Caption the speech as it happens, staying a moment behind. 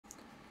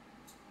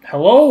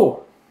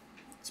Hello!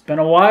 It's been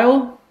a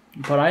while,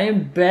 but I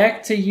am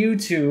back to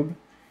YouTube,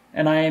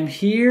 and I am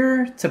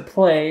here to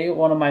play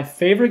one of my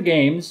favorite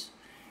games.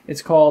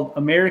 It's called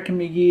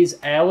Mcgee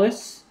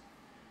Alice,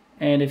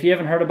 and if you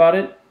haven't heard about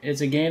it,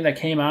 it's a game that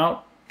came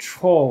out,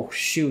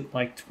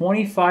 like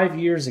 25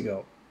 years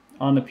ago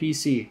on the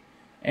PC.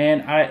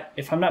 And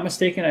if I'm not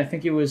mistaken, I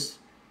think it was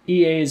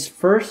EA's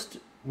first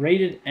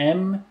rated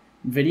M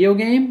video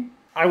game.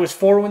 I was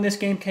 4 when this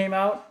game came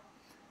out,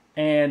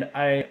 and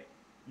I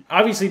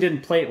obviously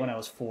didn't play it when I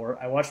was 4.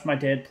 I watched my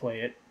dad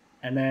play it,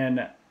 and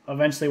then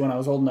eventually when I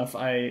was old enough,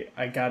 I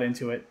got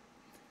into it.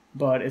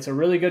 But it's a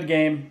really good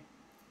game.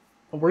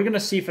 We're going to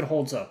see if it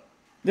holds up.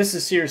 This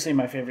is seriously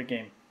my favorite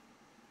game.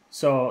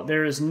 So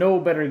there is no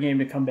better game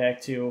to come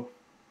back to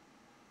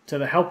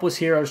the Helpless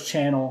Heroes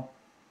channel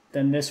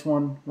than this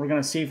one. We're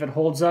going to see if it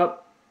holds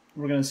up.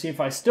 We're going to see if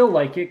I still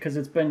like it, because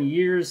it's been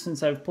years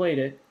since I've played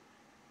it.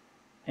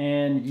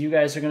 And you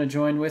guys are going to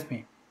join with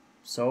me.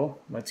 So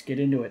let's get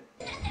into it.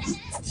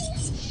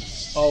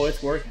 Oh,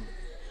 it's working.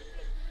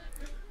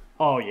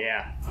 Oh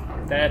yeah,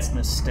 that's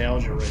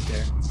nostalgia right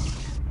there.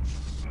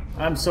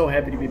 I'm so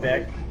happy to be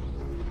back.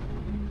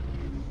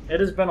 It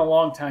has been a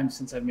long time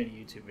since I've made a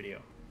YouTube video.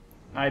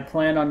 I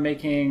plan on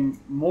making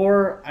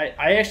more.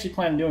 I actually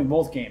plan on doing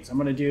both games. I'm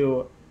going to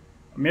do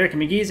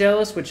Mcgee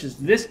Alice, which is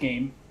this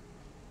game,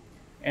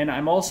 and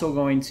I'm also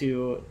going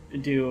to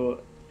do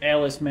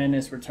Alice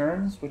Madness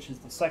Returns, which is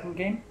the second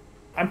game.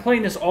 I'm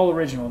playing this all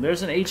original.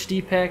 There's an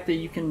HD pack that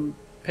you can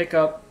pick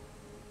up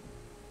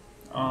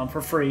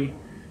for free,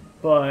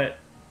 but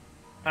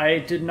I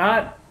did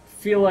not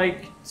feel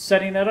like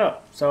setting that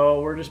up. So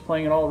we're just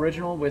playing it all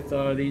original with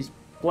these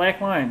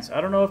black lines.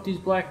 I don't know if these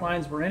black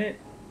lines were in it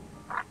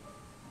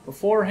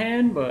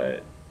beforehand,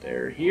 but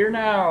they're here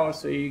now,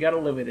 so you gotta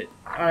live with it.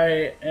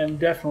 I am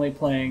definitely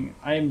going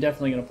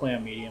to play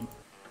on medium.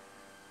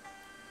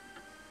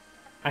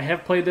 I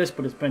have played this,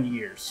 but it's been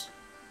years.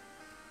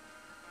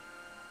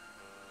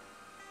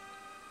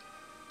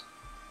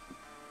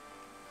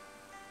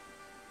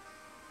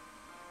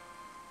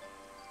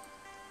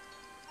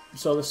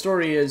 So the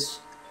story is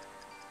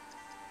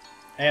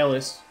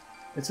Alice.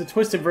 It's a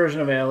twisted version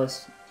of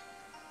Alice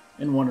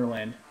in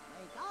Wonderland.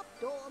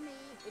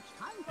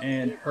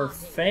 And her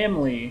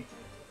family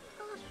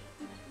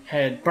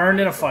had burned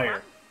in a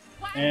fire.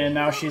 And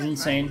now she's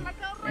insane.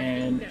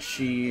 And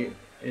she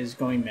is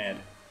going mad.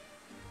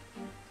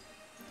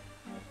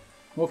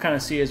 We'll kind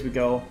of see as we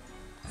go.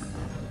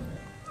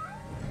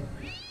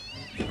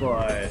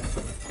 But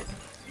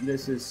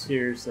this is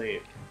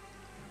seriously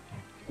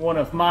one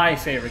of my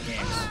favorite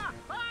games.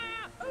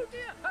 Oh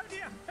dear, oh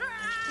dear.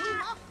 We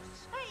must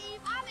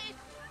save Alice.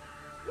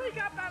 Wake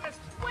up, Alice.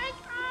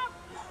 Wake up.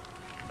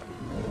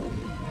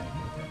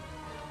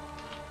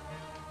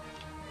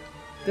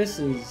 This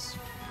is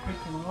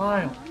freaking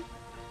wild.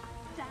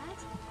 Dad?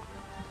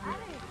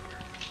 Alice?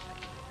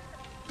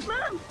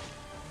 Mom?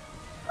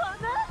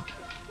 Father?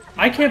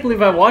 I can't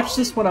believe I watched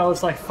this when I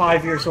was like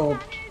 5 years old.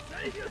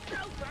 Save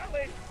yourself,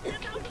 Alice.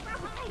 Get out of the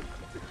house.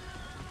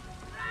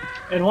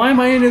 And why am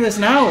I into this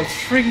now? It's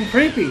freaking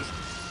creepy.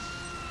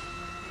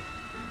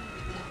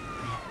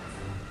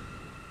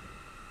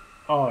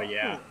 Oh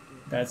yeah,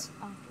 that's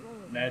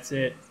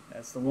it.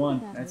 That's the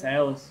one. That's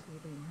Alice.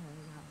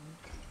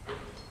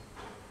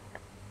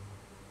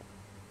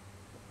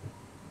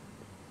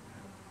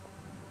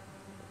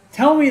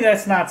 Tell me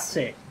that's not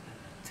sick.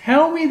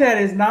 Tell me that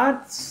is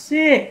not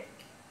sick.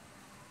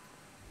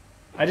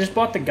 I just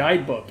bought the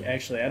guidebook,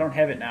 actually. I don't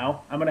have it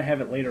now. I'm going to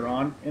have it later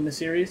on in the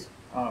series.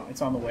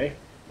 It's on the way.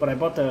 But I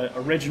bought the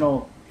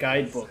original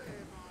guidebook.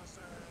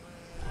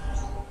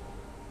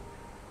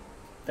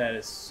 That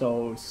is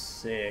so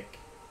sick.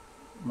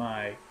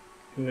 My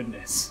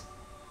goodness.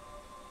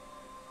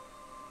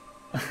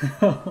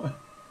 I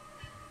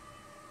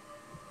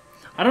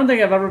don't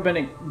think I've ever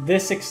been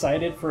this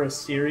excited for a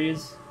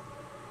series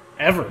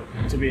ever,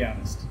 to be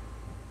honest.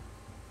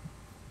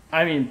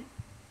 I mean,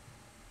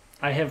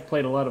 I have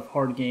played a lot of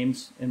hard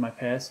games in my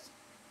past,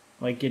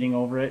 like Getting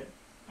Over It.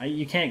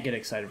 You can't get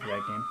excited for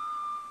that game.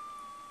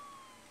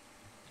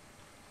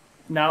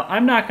 Now,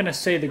 I'm not going to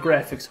say the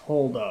graphics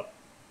hold up.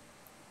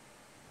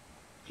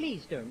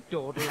 Please don't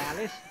dawdle,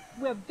 Alice.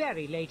 We're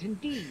very late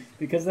indeed.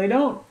 Because they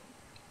don't.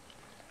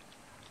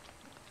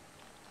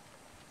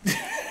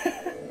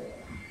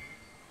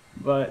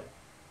 But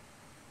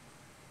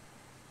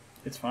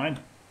it's fine.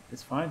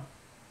 It's fine.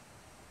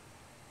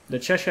 The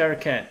Cheshire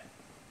Cat.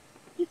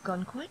 You've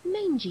gone quite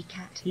mangy,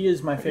 Cat. He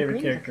is my But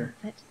favorite you're in for character.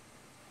 comfort.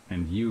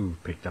 And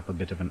you've picked up a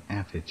bit of an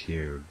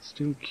attitude.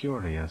 Still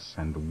curious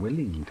and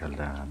willing to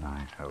learn,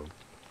 I hope.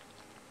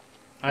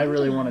 I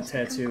really want a It's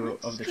become tattoo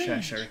quite of the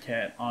strange. Cheshire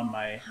Cat on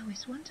my How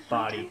is one to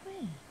body. find her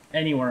way?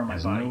 Anywhere on my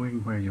As body.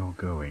 knowing where you're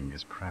going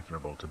is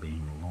preferable to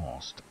being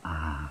lost,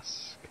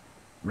 ask.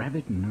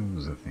 Rabbit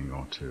knows a thing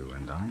or two,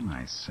 and I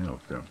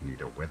myself don't need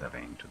a weather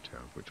vane to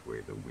tell which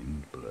way the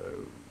wind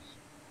blows.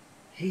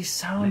 He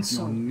sounds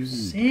Let your so need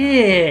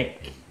sick.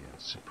 behavior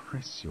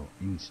suppress your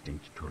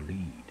instinct to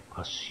lead.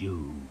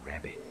 Pursue,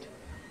 Rabbit.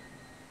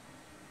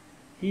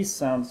 He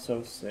sounds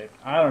so sick.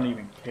 I don't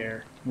even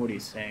care what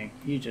he's saying.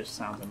 He just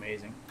sounds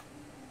amazing.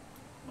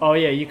 Oh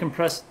yeah, you can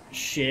press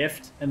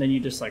shift and then you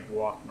just like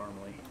walk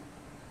normally.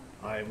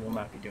 I will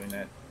not be doing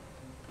that.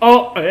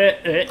 Oh,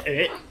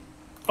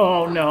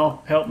 oh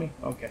no, help me.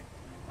 Okay.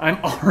 I'm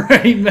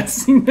already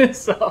messing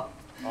this up.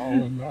 Our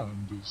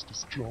land is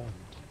destroyed.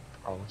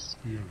 Our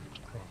spirit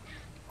crushed.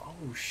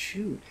 Oh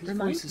shoot, his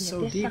Reminds voice is me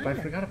of so this deep, I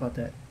island. forgot about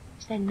that.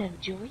 Is there no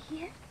joy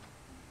here?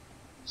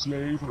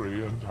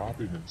 Slavery and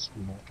happiness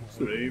will not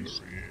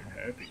always. and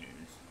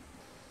happiness.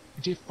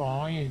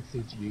 Defiance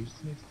is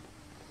useless.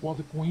 While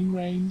the Queen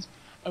reigns,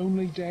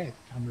 only death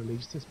can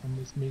release us from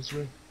this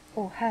misery.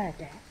 Or her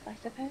death, I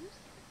suppose?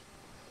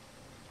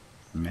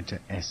 Meta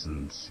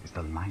essence is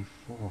the life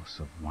force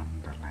of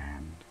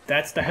Wonderland.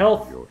 That's the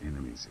health. Your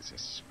enemies is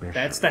especially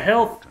That's the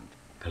health. important.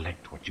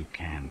 Collect what you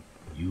can.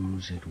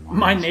 Use it wisely.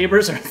 My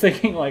neighbors are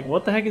thinking like,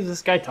 what the heck is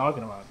this guy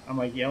talking about? I'm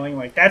like yelling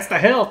like, that's the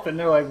health, and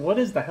they're like, what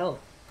is the health?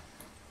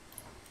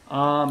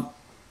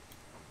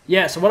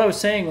 Yeah, so what I was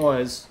saying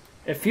was,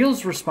 it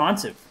feels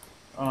responsive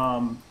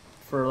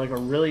for like a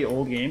really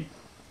old game.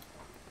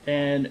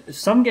 And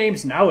some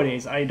games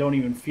nowadays, I don't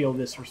even feel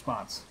this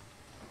response.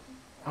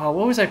 What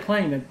was I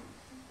playing?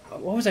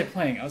 What was I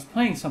playing? I was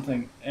playing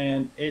something,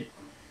 and it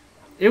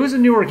was a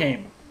newer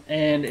game,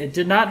 and it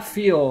did not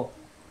feel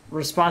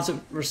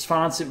responsive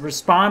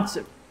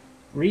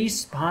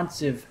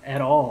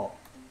at all.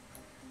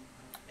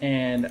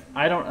 And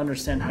I don't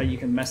understand how you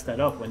can mess that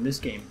up when this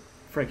game,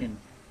 freaking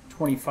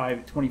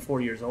 25,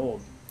 24 years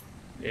old,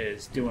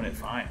 is doing it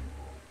fine.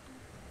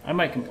 I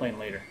might complain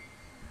later.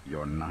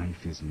 Your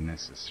knife is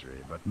necessary,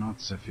 but not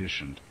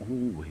sufficient.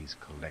 Always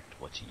collect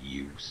what's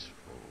useful.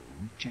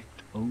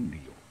 Reject only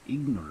your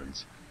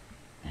ignorance,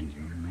 and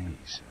you may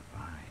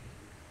survive.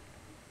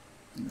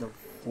 The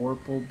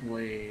Vorpal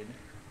Blade.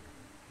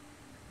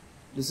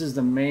 This is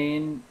the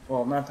main,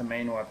 well, not the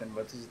main weapon,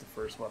 but this is the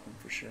first weapon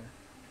for sure.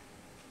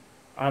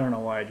 I don't know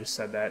why I just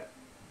said that.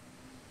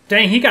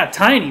 Dang, he got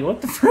tiny.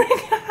 What the frick?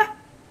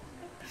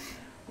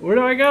 Where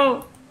do I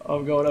go? Oh,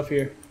 I'm going up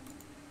here.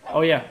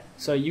 Oh, yeah.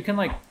 So you can,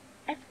 like,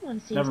 Everyone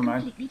seems Never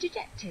mind. completely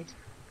dejected.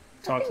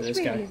 talk to Nothing's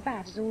this really guy. as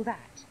bad as all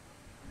that.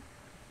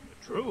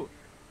 The truth will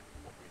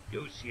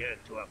reduce you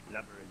to a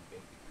blubbering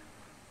baby.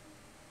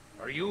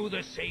 Are you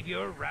the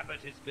savior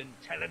Rabbit has been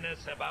telling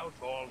us about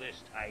all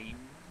this time?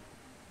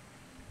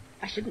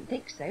 I shouldn't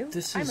think so.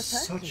 This I'm is a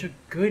person. such a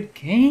good And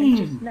game.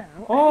 just now,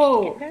 I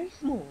Oh. managed to get very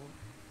small.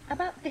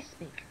 About this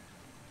big.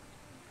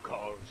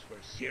 Calls for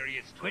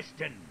serious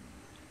twisting.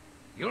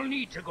 You'll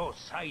need to go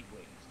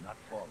sideways, not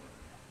forward.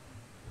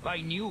 If I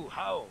knew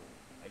how,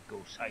 I'd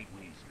go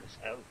sideways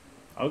myself.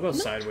 I'll go Not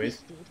sideways.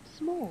 twisted,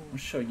 small. I'll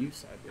show you I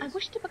sideways.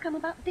 wish to become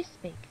about this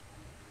big.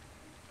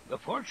 The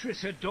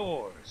Fortress of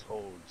Doors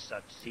holds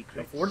such The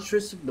secrets.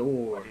 Fortress of But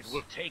Doors. it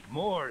will take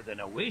more than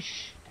a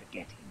wish to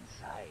get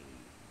inside.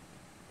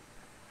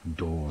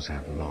 Doors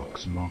have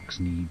locks. Locks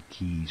need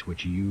keys,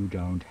 which you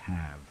don't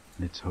have.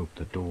 Let's hope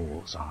the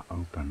doors are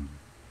open.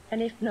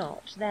 And if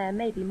not, there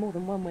may be more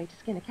than one way to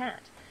skin a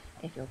cat,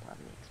 if you'll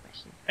pardon the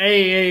expression.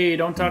 Hey,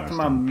 don't talk to Most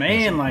my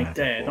man unpleasant like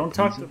that. metaphor. Don't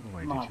talk Please to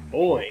avoid my it in the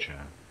boy. future.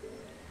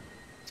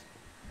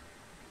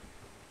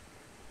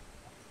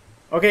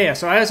 Okay, yeah,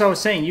 so as I was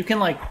saying, you can,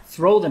 like,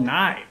 throw the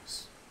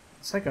knives.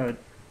 It's like a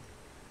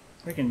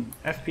freaking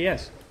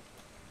FPS.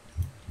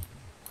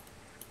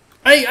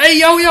 Hey,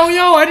 yo,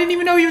 I didn't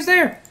even know he was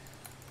there.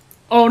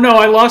 Oh, no,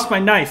 I lost my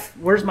knife.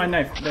 Where's my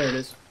knife? There it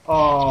is.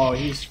 Oh,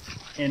 he's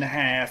in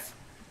half.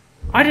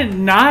 I did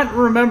not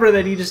remember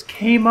that he just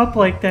came up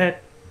like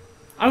that.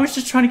 I was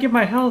just trying to get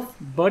my health,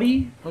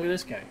 buddy. Look at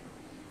this guy.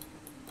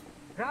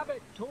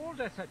 Rabbit told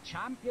us a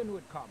champion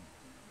would come.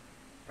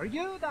 Are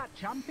you that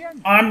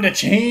champion? I'm the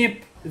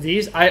champ.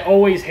 These, I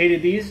always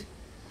hated these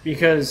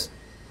because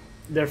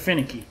they're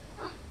finicky.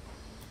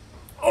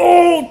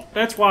 Oh,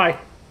 that's why.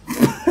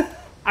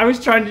 I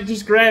was trying to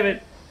just grab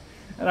it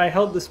and I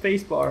held the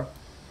space bar.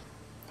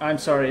 I'm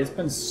sorry, it's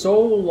been so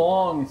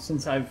long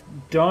since I've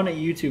done a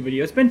YouTube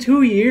video. It's been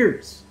 2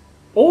 years.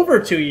 Over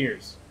 2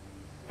 years.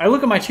 I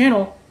look at my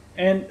channel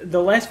and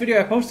the last video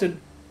I posted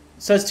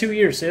says 2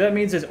 years. So that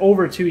means it's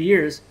over 2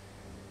 years.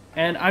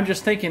 And I'm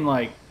just thinking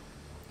like,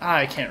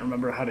 I can't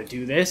remember how to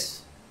do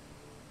this.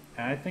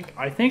 And I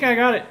think I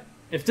got it.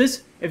 If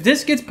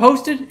this gets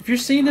posted, if you're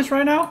seeing this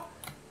right now,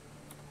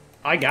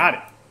 I got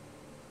it.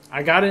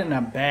 I got it and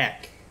I'm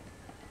back.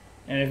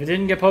 And if it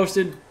didn't get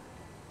posted,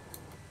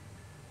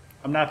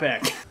 I'm not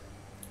back.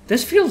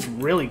 This feels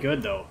really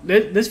good though.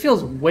 This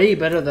feels way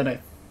better than I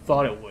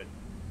thought it would.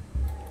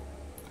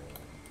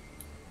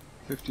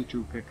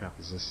 52 pickup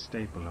is a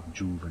staple of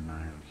juvenile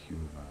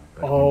humor.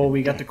 but Oh, when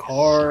we got the deck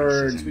cards.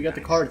 slices We got and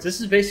the cards.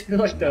 This is basically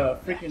like the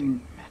dices, freaking.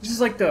 This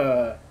is like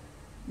the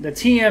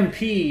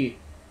TMP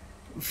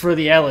for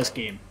the Alice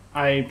game.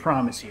 I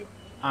promise you.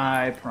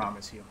 I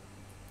promise you.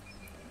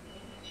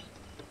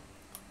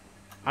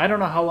 I don't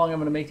know how long I'm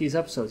gonna make these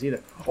episodes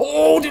either.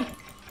 Oh, dude.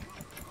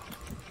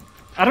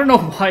 I don't know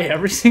why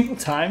every single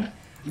time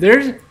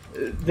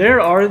there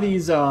are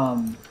these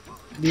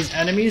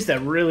enemies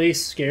that really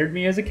scared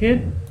me as a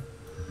kid.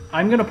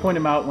 I'm gonna point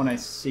them out when I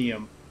see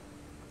them.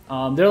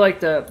 They're like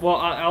the well,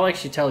 I'll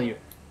actually tell you.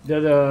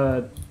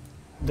 They're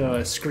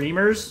the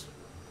screamers.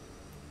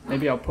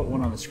 Maybe I'll put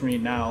one on the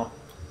screen now.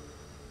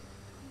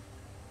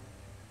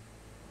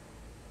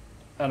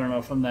 I don't know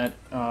if I'm that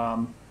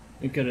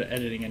good at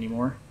editing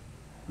anymore,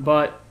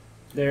 but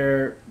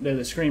they're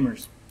the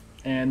screamers,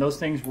 and those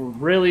things will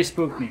really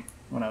spook me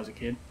when I was a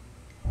kid.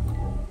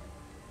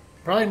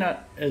 Probably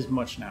not as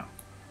much now.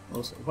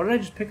 What did I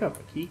just pick up?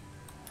 A key?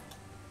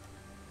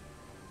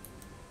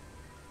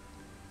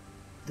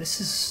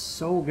 This is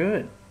so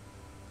good.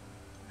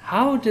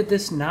 How did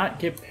this not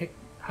get picked?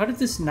 How did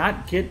this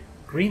not get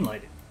green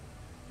lighted?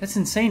 That's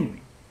insane to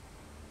me.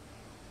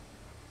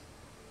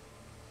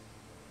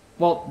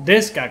 Well,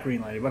 this got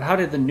green lighted, but how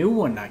did the new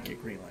one not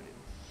get green lighted?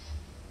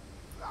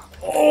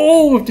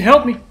 Oh,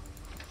 help me!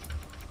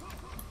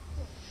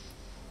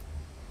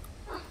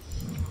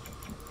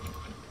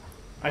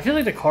 I feel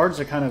like the cards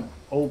are kind of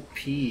OP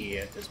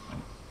at this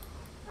point.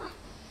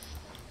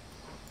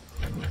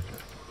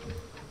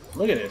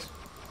 Look at this.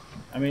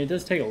 I mean, it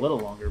does take a little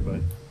longer, but...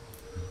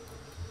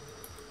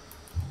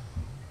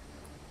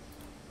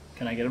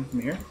 Can I get him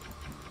from here?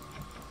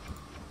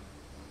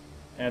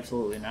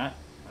 Absolutely not.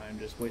 I'm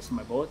just wasting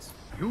my bullets.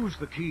 Use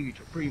the key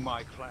to free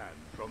my clan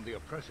from the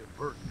oppressive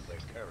burden they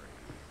carry.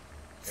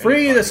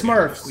 Free the Any fight against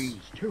Smurfs! The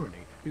Queen's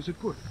tyranny is a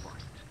good fight.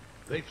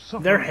 They've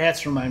suffered. Their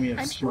hats remind me of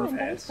I'm sure Smurf I'm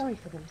very hats. sorry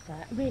for them,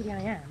 sir. Really, I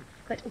am.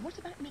 But what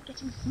about me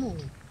getting small?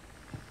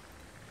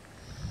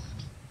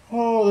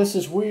 Oh, this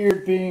is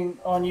weird being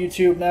on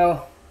YouTube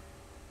now.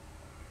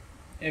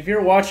 If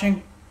you're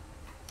watching,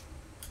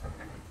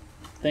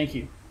 thank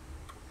you.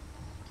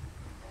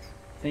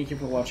 Thank you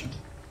for watching.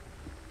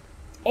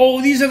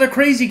 Oh, these are the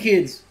crazy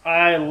kids.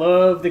 I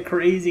love the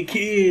crazy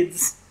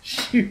kids.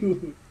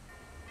 Shoot.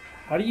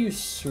 How do you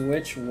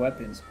switch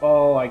weapons?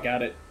 Oh, I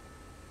got it.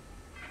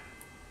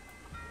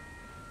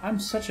 I'm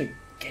such a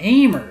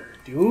gamer,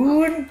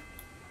 dude.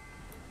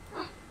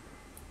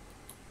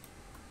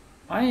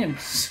 I am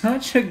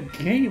such a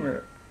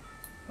gamer.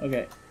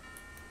 Okay.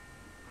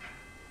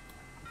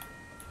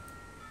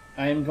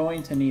 I am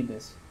going to need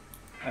this.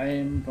 I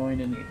am going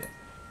to need it.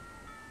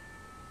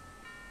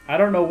 I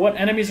don't know what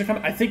enemies are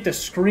coming. I think the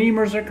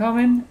screamers are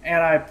coming,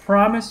 and I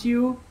promise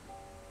you,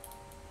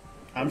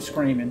 I'm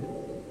screaming.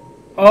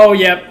 Oh,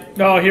 yep.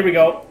 Oh, here we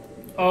go.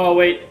 Oh,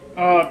 wait.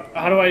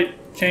 How do I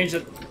change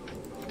it?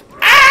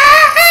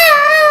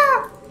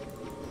 Ah!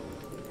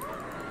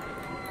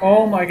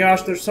 Oh my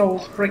gosh, they're so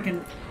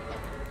freaking...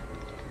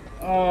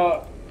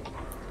 oh,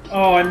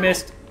 I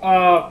missed.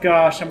 Oh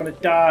gosh, I'm gonna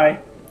die.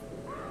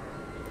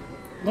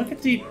 Look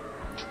at the...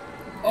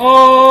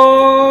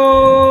 Oh!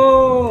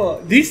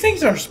 These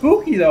things are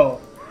spooky though,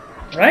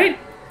 right?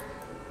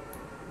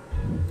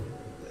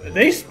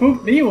 They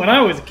spooked me when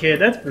I was a kid,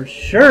 that's for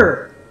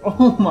sure.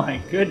 Oh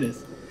my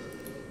goodness.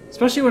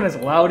 Especially when it's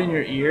loud in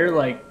your ear,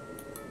 like,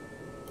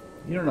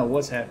 you don't know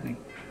what's happening.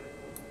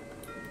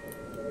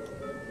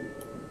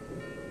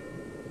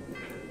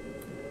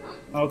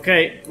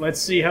 Okay,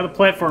 let's see how the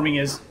platforming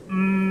is.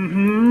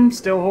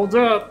 Still holds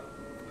up.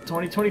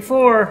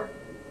 2024.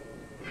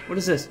 What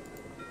is this?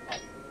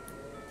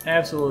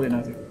 Absolutely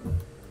nothing.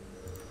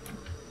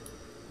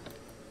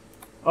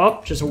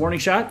 Oh, just a warning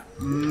shot.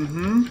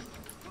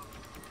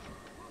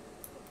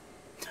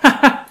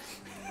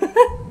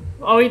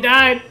 Oh, he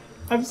died.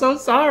 I'm so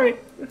sorry.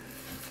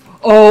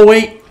 Oh,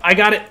 wait. I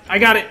got it. I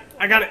got it.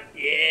 I got it.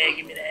 Yeah,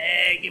 give me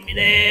that. Give me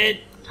that.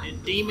 The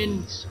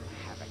demons.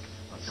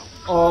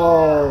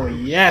 Oh,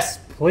 yes,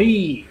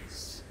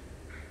 please.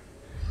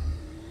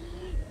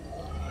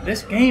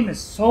 This game is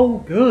so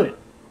good.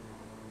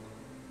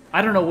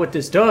 I don't know what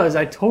this does.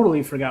 I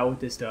totally forgot what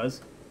this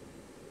does.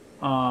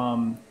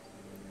 Oh,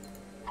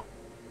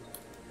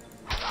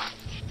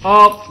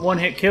 one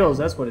hit kills.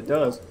 That's what it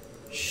does.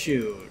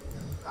 Shoot.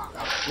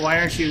 Why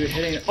aren't you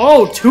hitting it?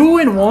 Oh, 2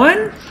 in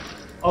 1?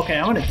 Okay,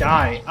 I'm gonna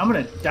die. I'm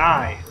gonna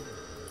die.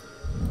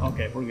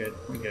 Okay, we're good.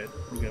 We're good.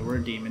 We're good. We're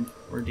a demon.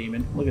 We're a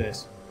demon. Look at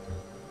this.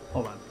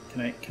 Hold on.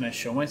 Can I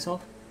show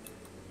myself?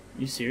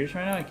 Are you serious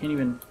right now? I can't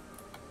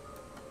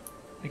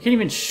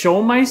even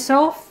show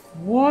myself?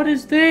 What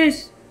is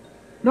this?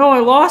 No, I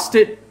lost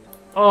it.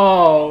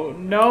 Oh,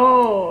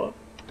 no.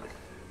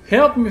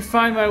 Help me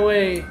find my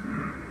way.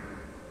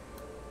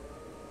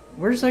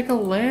 Where's like a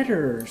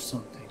ladder or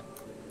something?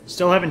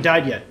 Still haven't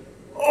died yet.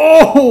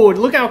 Oh,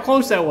 look how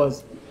close that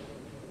was.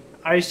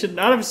 I should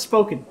not have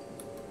spoken.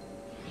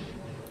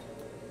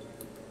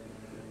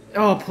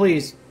 Oh,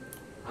 please.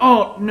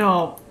 Oh,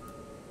 no.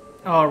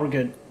 Oh, we're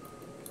good.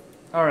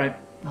 Alright.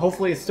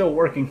 Hopefully it's still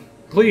working.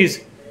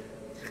 Please.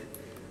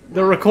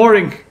 The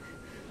recording.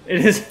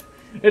 It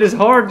is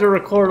hard to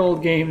record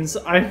old games.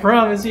 I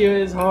promise you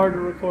it is hard to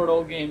record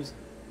old games.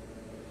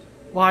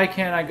 Why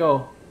can't I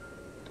go?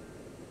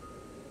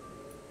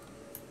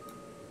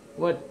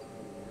 What?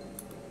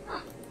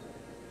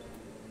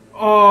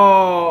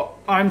 Oh,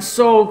 I'm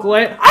so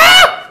glad.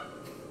 Ah!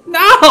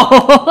 No!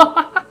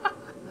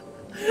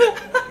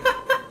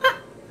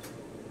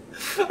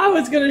 I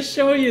was gonna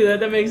show you that.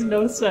 That makes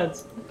no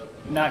sense.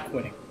 I'm not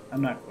quitting.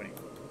 I'm not quitting.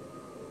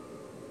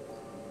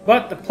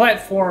 But the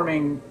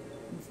platforming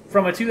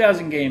from a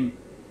 2000 game.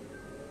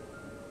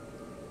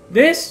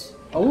 This,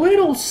 a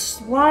little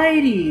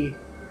slidey.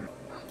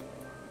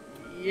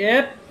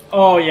 Yep.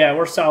 Oh yeah,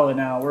 we're solid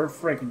now.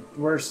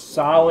 We're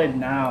solid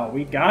now.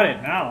 We got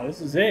it now.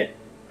 This is it.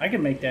 I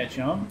can make that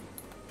jump.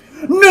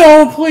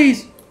 No,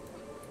 please.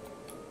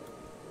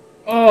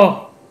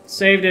 Oh,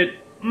 saved it.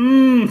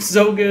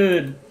 So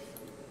good.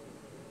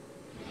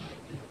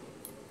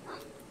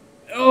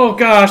 Oh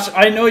gosh,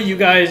 I know you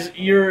guys.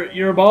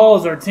 Your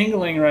balls are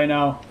tingling right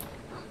now.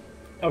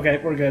 Okay,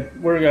 we're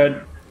good. We're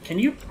good. Can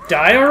you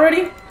die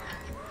already?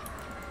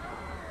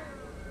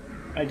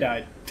 I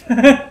died.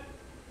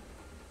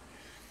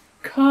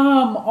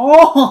 Come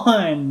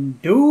on,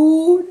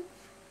 dude.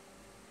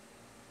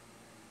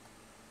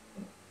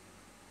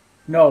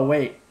 No,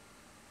 wait.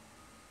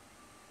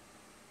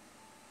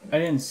 I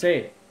didn't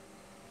save.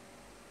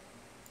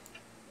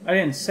 I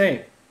didn't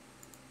save.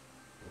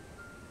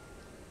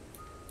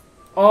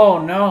 Oh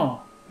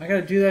no. I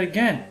gotta do that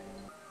again.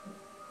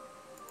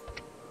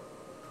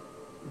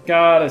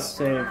 Gotta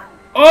save.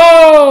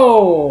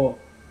 Oh!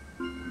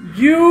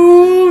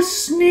 You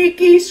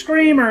sneaky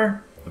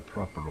screamer. The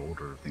proper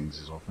order of things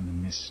is often a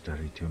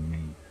mystery to me.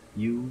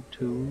 You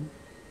too?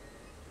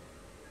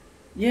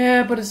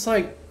 Yeah, but it's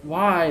like,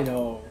 why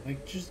though?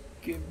 Like, just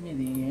give me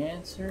the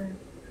answer.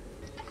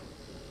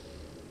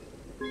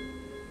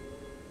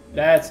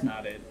 That's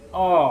not it.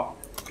 Oh,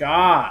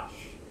 gosh.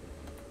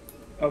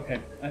 Okay,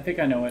 I think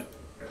I know it.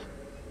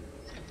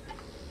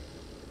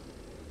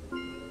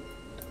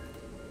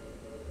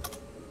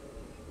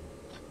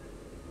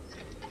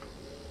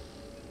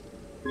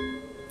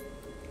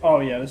 Oh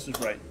yeah, this is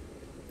right.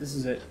 This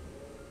is it.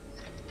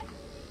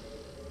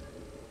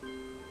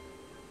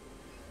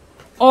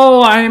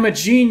 Oh, I am a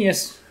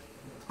genius.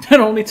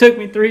 That only took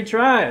me 3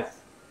 tries.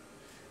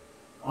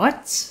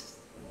 What?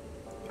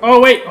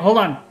 Oh wait, hold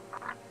on.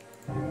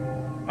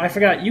 I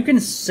forgot. You can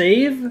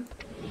save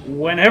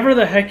whenever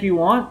the heck you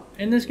want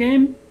in this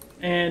game.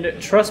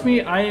 And trust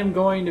me, I am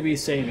going to be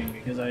saving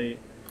because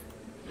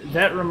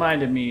that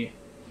reminded me.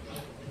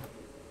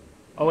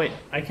 Oh wait,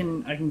 I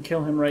can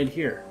kill him right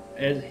here.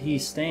 As he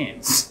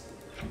stands.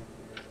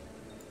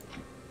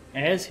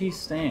 As he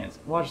stands.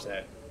 Watch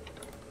that.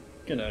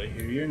 Get out of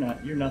here. You're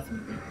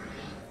nothing.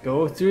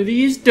 Go through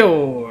these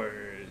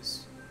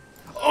doors.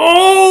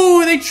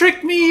 Oh, they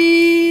tricked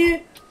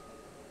me!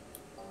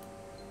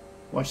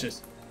 Watch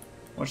this.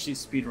 Watch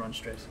these speedrun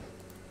strikes.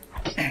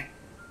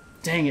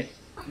 Dang it.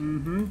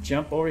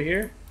 Jump over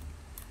here.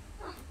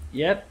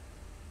 Yep.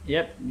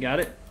 Yep, got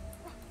it.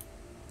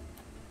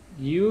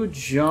 You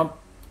jump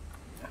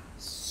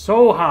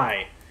so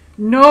high.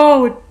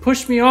 No, it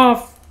pushed me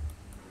off.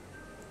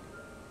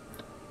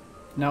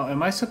 Now,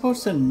 am I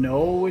supposed to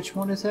know which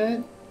one is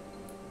that?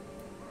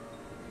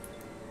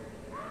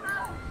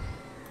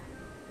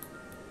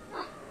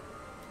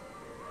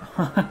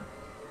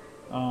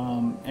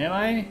 Am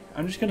I?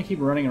 I'm just gonna keep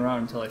running around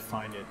until I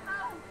find it.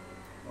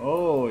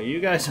 Oh, you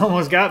guys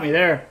almost got me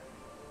there.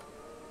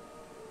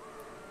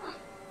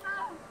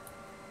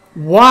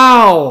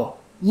 Wow!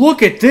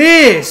 Look at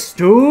this,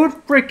 dude!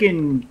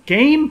 Freaking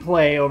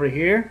gameplay over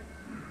here.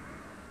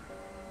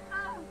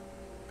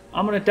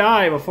 I'm gonna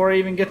die before I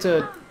even get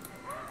to...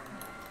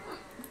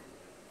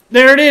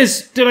 There it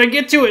is! Did I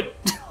get to it?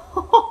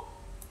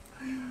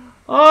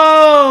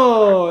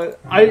 Oh!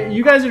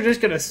 You guys are just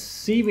gonna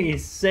see me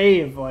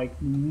save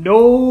like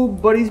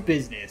nobody's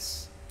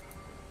business.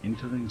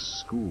 Entering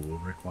school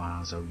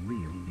requires a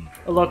real leap.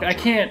 Look, I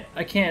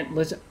can't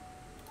listen.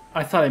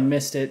 I thought I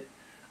missed it.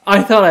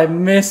 I thought I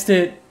missed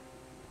it.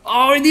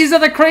 Oh, these are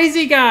the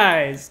crazy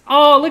guys!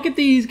 Oh, look at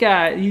these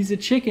guys. He's a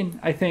chicken,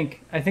 I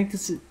think. I think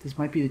this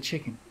might be the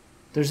chicken.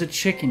 There's a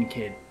chicken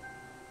kid.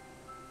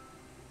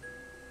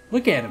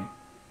 Look at him.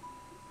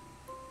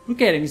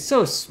 Look at him. He's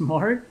so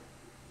smart.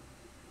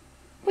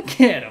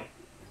 Look at him.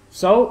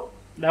 So,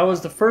 that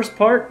was the first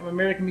part of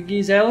American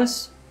Mcgee's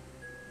Alice.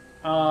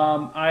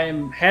 I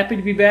am happy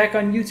to be back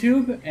on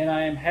YouTube, and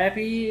I am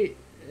happy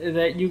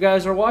that you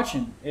guys are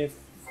watching. If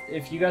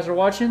you guys are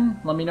watching,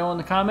 let me know in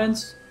the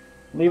comments.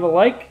 Leave a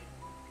like,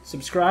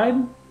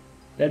 subscribe.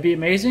 That'd be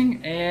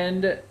amazing.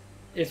 And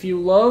if you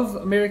love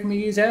American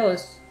Mcgee's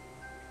Alice,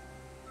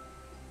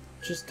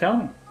 just tell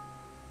me.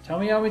 Tell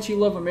me how much you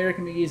love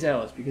American Mcgee's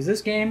Alice, because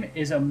this game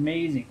is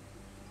amazing.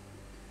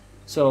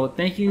 So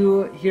thank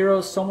you,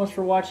 heroes, so much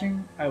for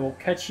watching. I will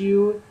catch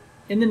you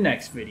in the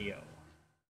next video.